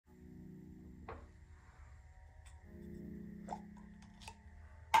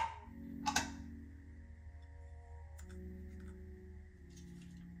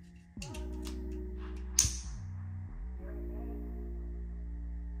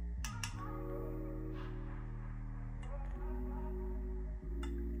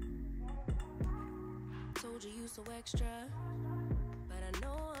told you so extra, but I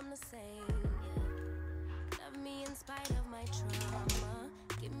know I'm the same. Love me in spite of my trauma.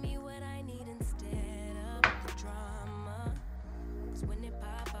 Give me what I need instead of the drama. Cause when it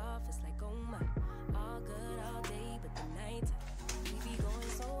pop off, it's like, oh my, all good all day, but the night we be going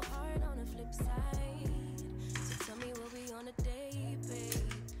so hard on the flip side. So tell me what we on a day,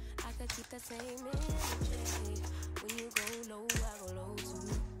 babe. I could keep that same energy. When you go low, I go low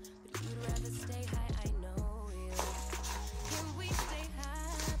too. But you'd rather stay high, I know you. Can we stay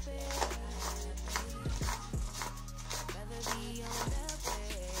happy? I'd rather be on that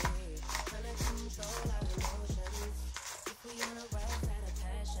way. Trying to control our emotions. If we on the right side of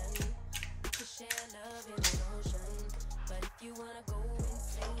passion, we could share love in the ocean. But if you wanna go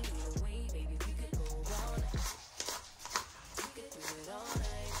insane either way, baby, we could go all night. We could do it all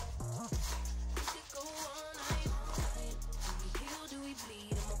night. We could go all night, all night. Do we heal, do we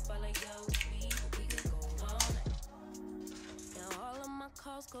bleed? I'ma fall like yo, we could go all night. Now all of my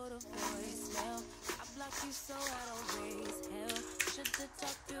calls go to voicemail. I block you so I don't raise hell. Should've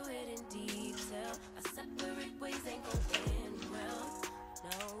talked through it in detail. Our separate ways ain't gon' end well,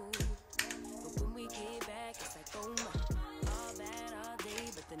 no. But when we get back, it's like, oh my, all bad all day,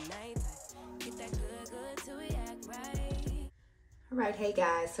 but the night get that good till we act right. Alright, hey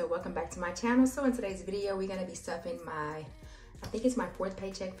guys, so welcome back to my channel. So in today's video, we're gonna be stuffing my, I think it's my 4th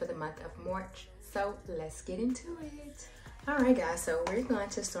paycheck for the month of March. So let's get into it. Alright guys, so we're going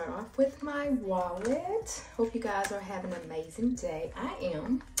to start off with my wallet. Hope you guys are having an amazing day. I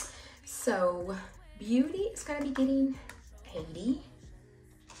am. So Beauty is gonna be getting 80.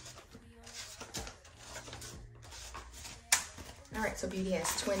 Alright, so Beauty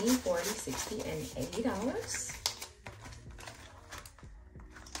has 20, 40, 60, and $80.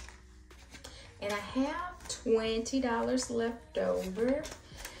 And I have $20 left over.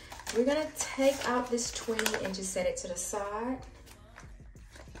 We're gonna take out this 20 and just set it to the side.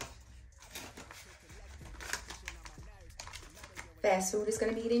 Fast food is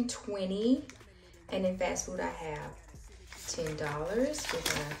gonna be getting 20. And in fast food, I have $10. We're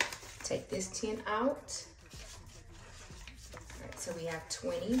gonna take this 10 out. All right, so we have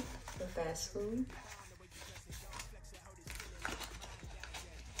 20 for fast food.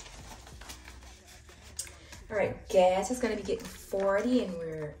 All right, gas is gonna be getting 40 and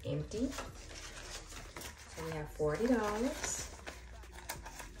we're empty. So we have $40.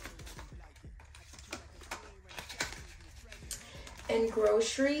 And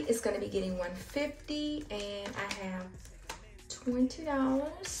grocery is gonna be getting $150 and I have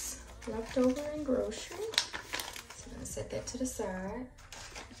 $20 left over in grocery. So I'm gonna set that to the side.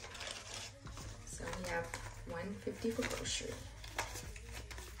 So we have $150 for grocery.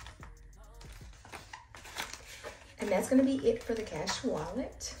 And that's gonna be it for the cash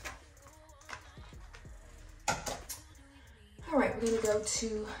wallet. All right, we're gonna go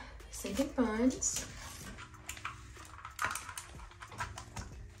to sinking funds.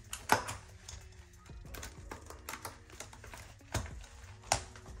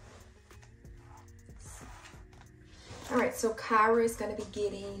 All right, so Kyra is gonna be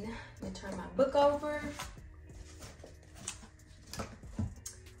getting, let me turn my book over,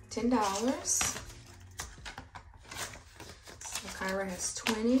 $10. Kyra has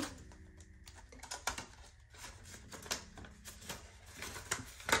 20.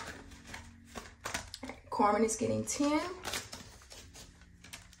 Right, Carmen is getting 10.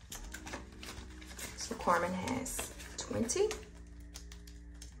 So Carmen has 20.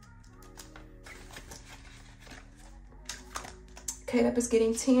 Caleb is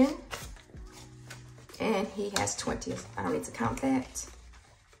getting 10. And he has 20. I don't need to count that.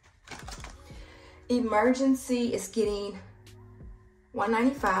 Emergency is getting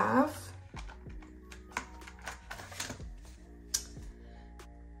 $195.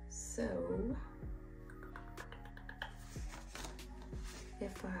 So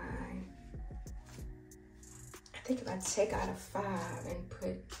if I think if I take out a 5 and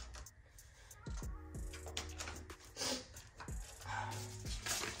put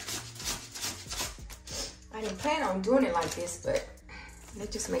I didn't plan on doing it like this, but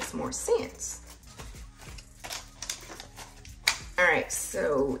it just makes more sense. All right,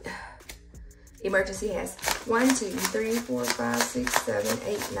 so emergency has 1, 2, 3, 4, 5, 6, 7,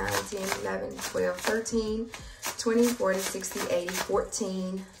 8, 9, 10, 11, 12, 13, 20, 40, 60, 80,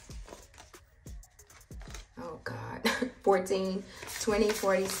 14. Oh God, 14, 20,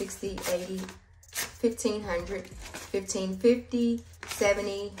 40, 60, 80, 1500, 1550,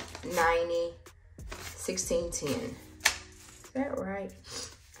 70, 90, 1610. Is that right?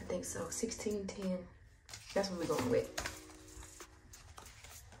 I think so, 1610. That's what we're going with.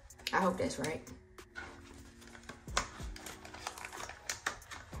 I hope that's right.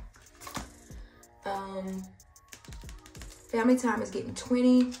 Family time is getting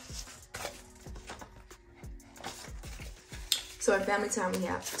 20. So in family time, we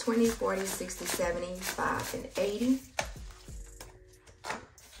have 20, 40, 60, 70, 5, and 80.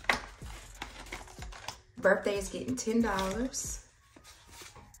 Birthday is getting $10.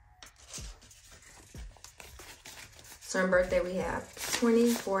 So in birthday, we have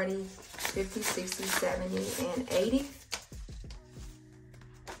 20, 40, 50, 60, 70, and 80.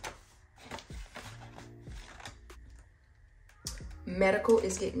 Medical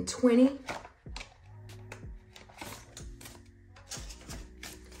is getting 20.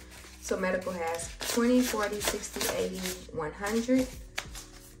 So medical has 20, 40, 60, 80, 100.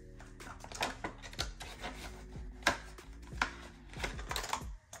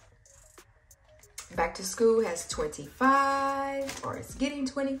 Back to school has 25, or it's getting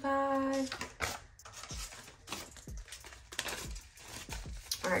 25.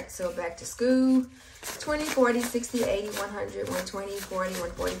 All right, so back to school, 20, 40, 60, 80, 100, 120, 40,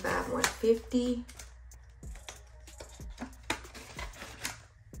 145, 150.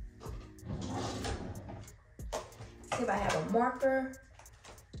 See if I have a marker.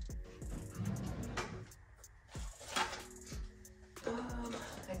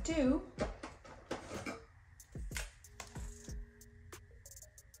 I do.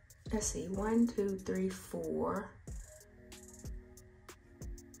 Let's see, 1, 2, 3, 4.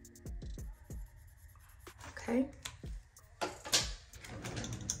 Okay.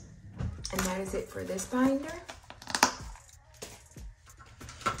 And that is it for this binder.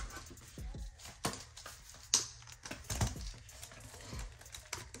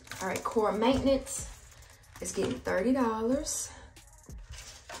 All right, core maintenance is getting $30.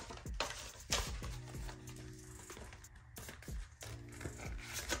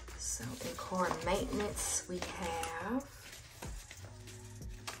 So in core maintenance, we have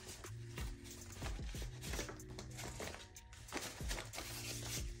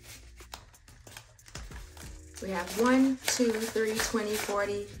we have 1, 2, 3, 20,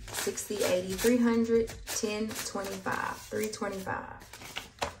 40, 60, 80, 300, 10, 25, 325.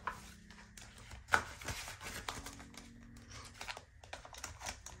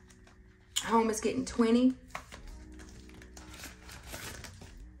 Home is getting 20.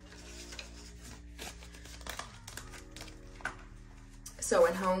 So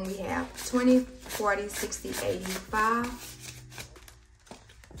in home we have 20, 40, 60, 85.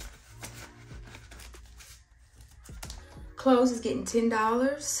 Clothes is getting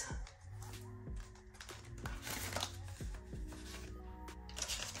 $10.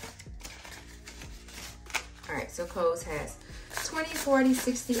 All right, so clothes has 20, 40,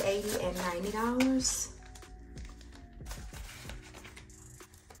 60, 80, and $90.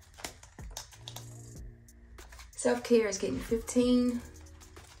 Self-care is getting 15.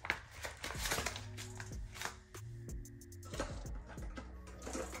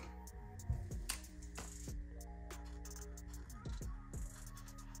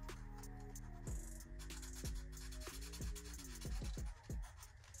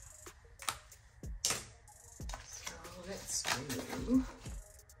 Let's do, all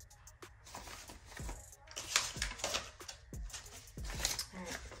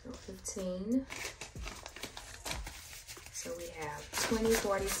right, so 15. So we have 20,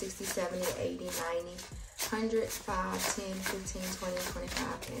 40, 60, 70, 80, 90, 100, 5, 10, 15, 20,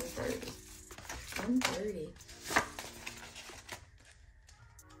 25, and 30. 130.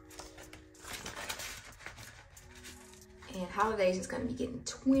 And holidays is going to be getting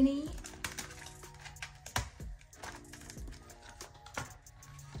 20.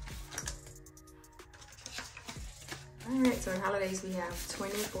 All right, so in holidays we have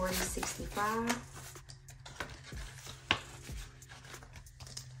 20, 40, 65.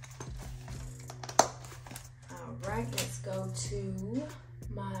 All right, let's go to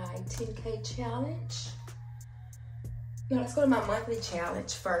my 10K challenge. Now let's go to my monthly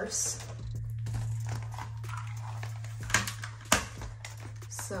challenge first.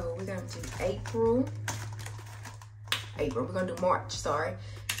 So we're gonna do April. We're gonna do March, sorry.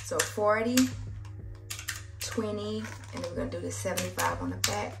 So 40, 20, and then we're gonna do the 75 on the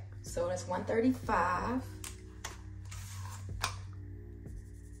back. So that's 135.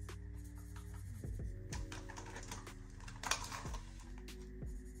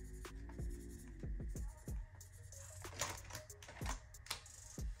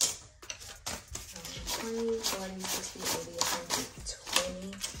 So 20, 40, 60, 80,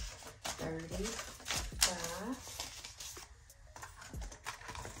 120, 35.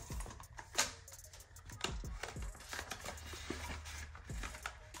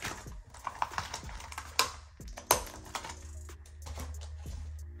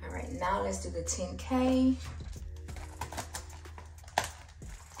 Now let's do the 10K.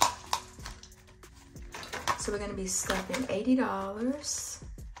 So we're gonna be stuffing $80.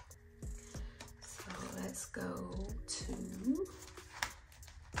 So let's go to,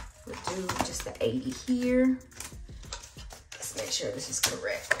 we'll do just the 80 here. Let's make sure this is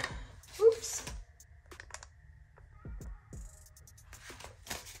correct. Oops.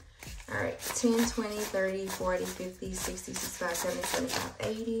 All right, 10, 20, 30, 40, 50, 60, 65, 70, 75,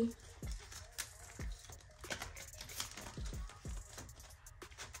 80.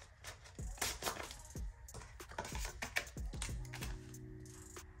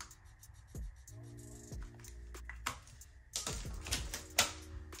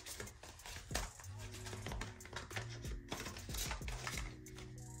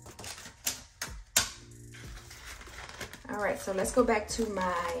 All right, so let's go back to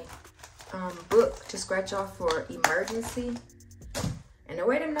my book to scratch off for emergency. And the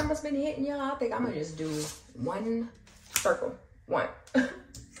way them numbers been hitting, y'all, I think I'm gonna just do one circle, one.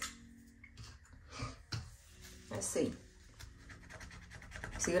 Let's see.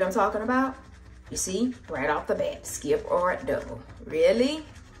 See what I'm talking about? You see, right off the bat, skip or double. Really?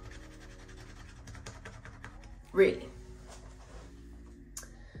 Really?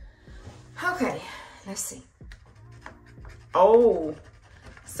 Okay, let's see. Oh,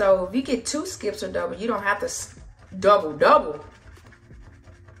 so if you get 2 skips or double, you don't have to double.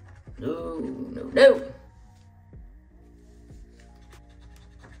 No.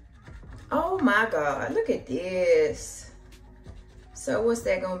 Oh my God, look at this. So what's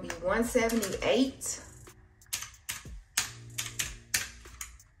that gonna be, 178?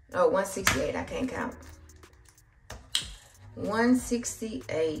 Oh, 168, I can't count.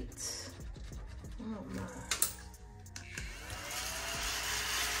 168, oh my.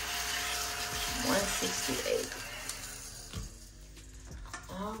 168.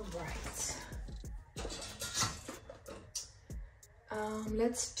 All right.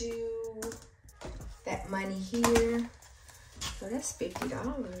 Let's do that money here. So that's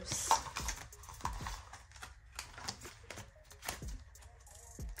 $50.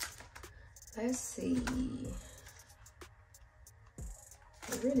 Let's see.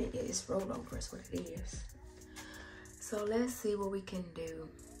 It really is rollover is what it is. So let's see what we can do.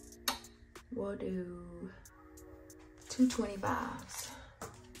 We'll do 225s.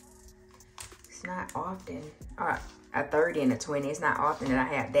 It's not often, a 30 and a 20. It's not often that I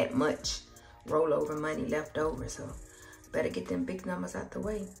have that much rollover money left over. So better get them big numbers out the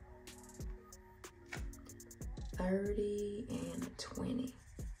way. 30 and a 20.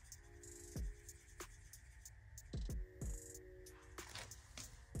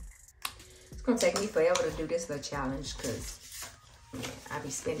 It's gonna take me forever to do this little challenge because I be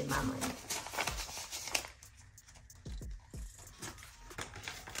spending my money.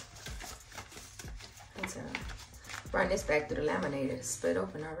 Let's run this back through the laminator. It's split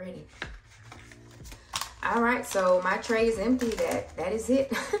open already. All right, so my tray is empty. That is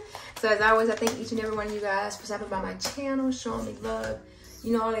it. So as always, I thank each and every one of you guys for stopping by my channel, showing me love.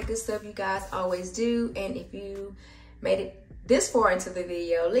 You know, all that good stuff you guys always do. And if you made it this far into the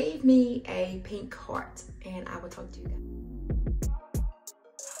video, leave me a pink heart and I will talk to you guys.